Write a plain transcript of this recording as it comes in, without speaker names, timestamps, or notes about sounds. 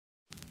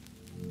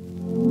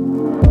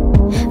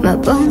My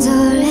bones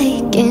are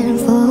aching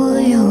for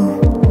you.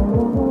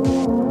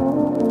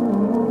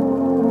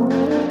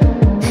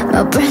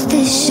 My breath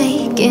is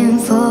shaking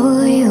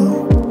for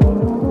you.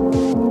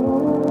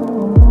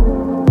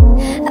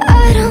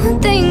 I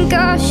don't think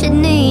I should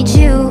need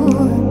you,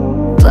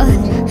 but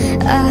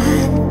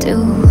I do.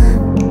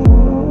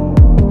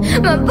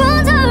 My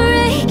bones are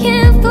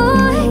aching for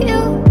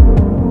you.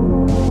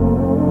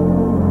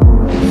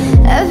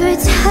 Every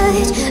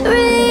touch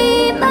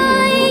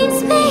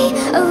reminds me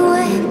of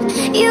when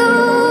you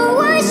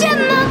worship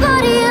my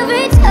body.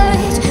 Every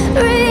touch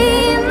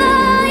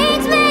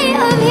reminds me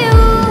of you,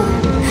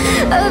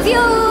 of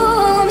you.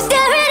 I'm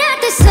staring at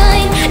the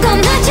sun, got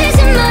matches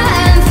in my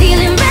hand,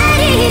 feeling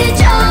ready to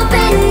jump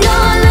and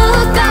not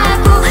look back.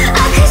 Oh,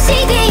 I could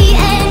see the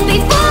end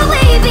before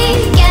we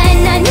began.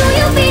 I knew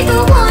you'd be the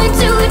one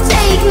to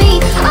take me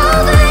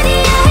over the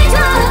edge.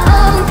 Oh,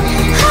 oh,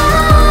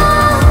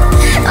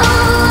 oh,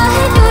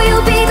 I knew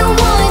you'd be the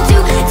one to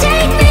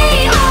take me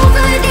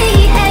over the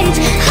edge.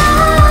 Oh,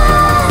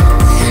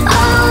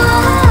 oh.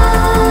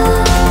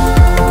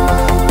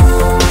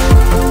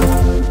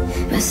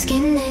 My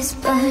skin is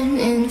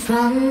burning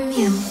from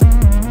you.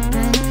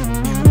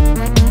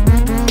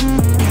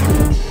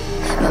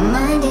 My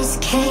mind is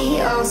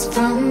chaos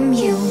from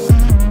you.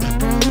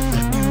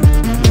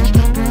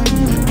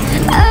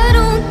 I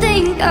don't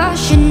think I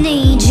should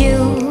need you,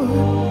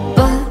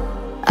 but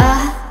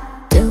I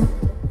do.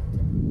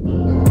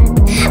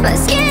 My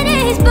skin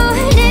is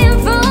burning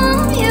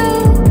from you.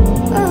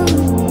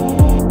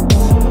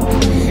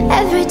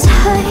 Every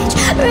touch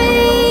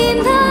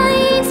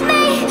reminds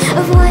me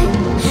of when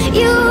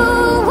you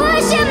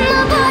worship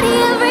my body.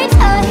 Every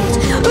touch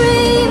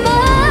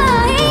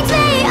reminds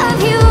me of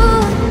you,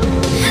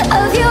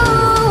 of you.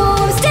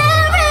 I'm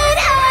staring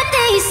at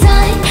the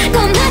sun,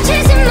 got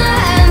matches in my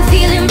hand,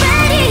 feeling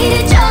ready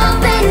to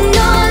jump and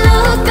not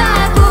look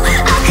back. Oh,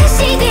 I could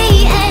see the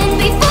end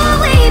before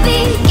we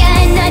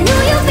began. I knew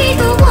you'd be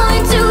the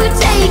one to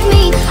take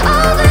me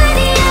over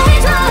the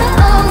edge. Oh,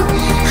 oh,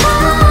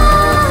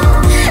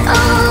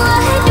 oh,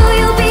 I knew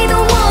you'd be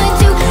the one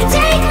to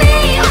take me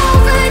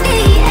over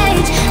the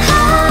edge.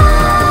 Oh,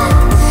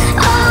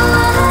 oh.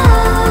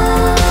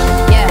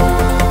 Yeah,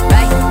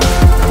 right.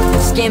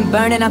 Skin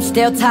burning, I'm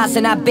still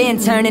tossing. I've been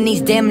turning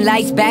these dim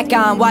lights back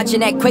on, watching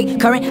that quick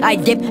current. I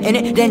dip in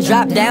it, then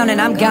drop down, and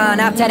I'm gone.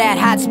 After that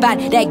hot spot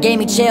that gave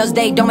me chills.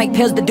 They don't make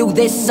pills to do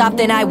this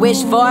often. I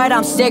wish for it,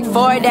 I'm sick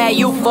for it. That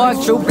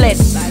euphoric true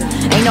bliss.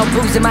 Ain't no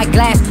booze in my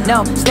glass,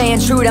 no, staying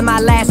true to my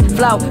last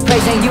flow.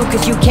 Praising you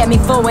cause you kept me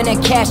full when the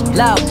cash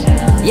low.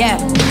 Yeah,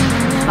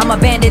 I'm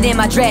abandoned in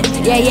my dread.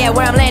 Yeah, yeah,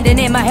 where I'm landing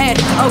in my head.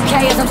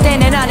 Okay, as I'm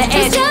standing on the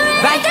edge,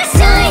 Staring right? at the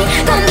sun,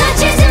 got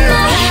matches in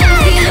my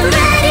hand,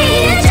 ready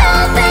to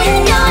jump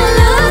and